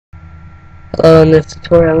In this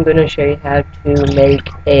tutorial, I'm going to show you how to make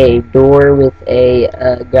a door with a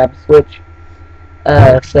grab switch.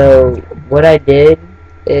 So what I did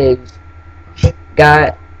is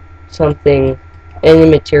got something, any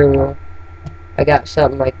material. I got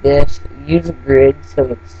something like this. Use a grid so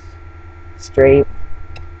it's straight.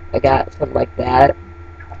 I got something like that.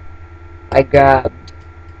 I grabbed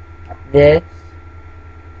this,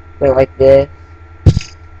 went like this,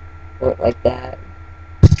 went like that,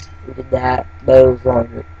 and did that, but it was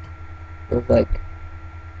longer. It was like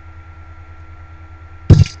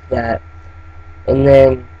that. And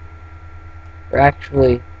then, or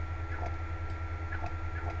actually,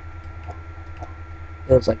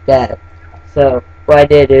 it was like that. So what I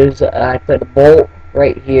did is I put a bolt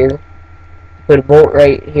right here, in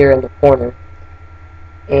the corner,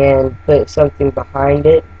 and put something behind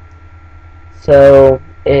it so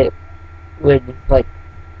it would like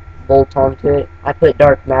bolt onto it. I put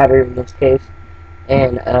dark matter in this case,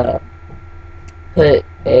 and put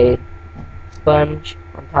a sponge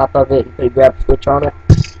on top of it and put a grab switch on it.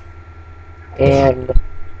 And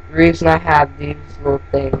the reason I have these little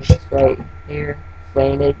things right here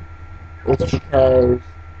slanted is because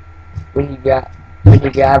when you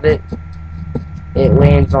grab it, it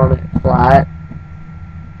lands on it flat.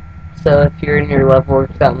 So if you're in your level or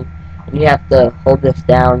something, and you have to hold this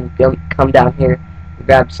down, come down here,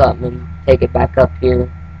 grab something, and take it back up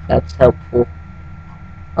here, that's helpful.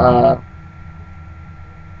 On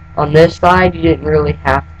this side, you didn't really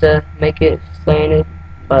have to make it slanted,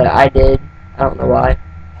 but I did. I don't know why.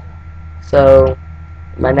 So,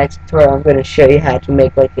 in my next tutorial, I'm going to show you how to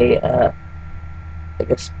make like a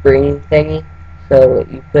spring thingy. So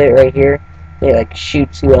you put it right here, and it like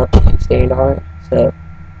shoots you up if you stand on it. So,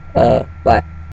 bye.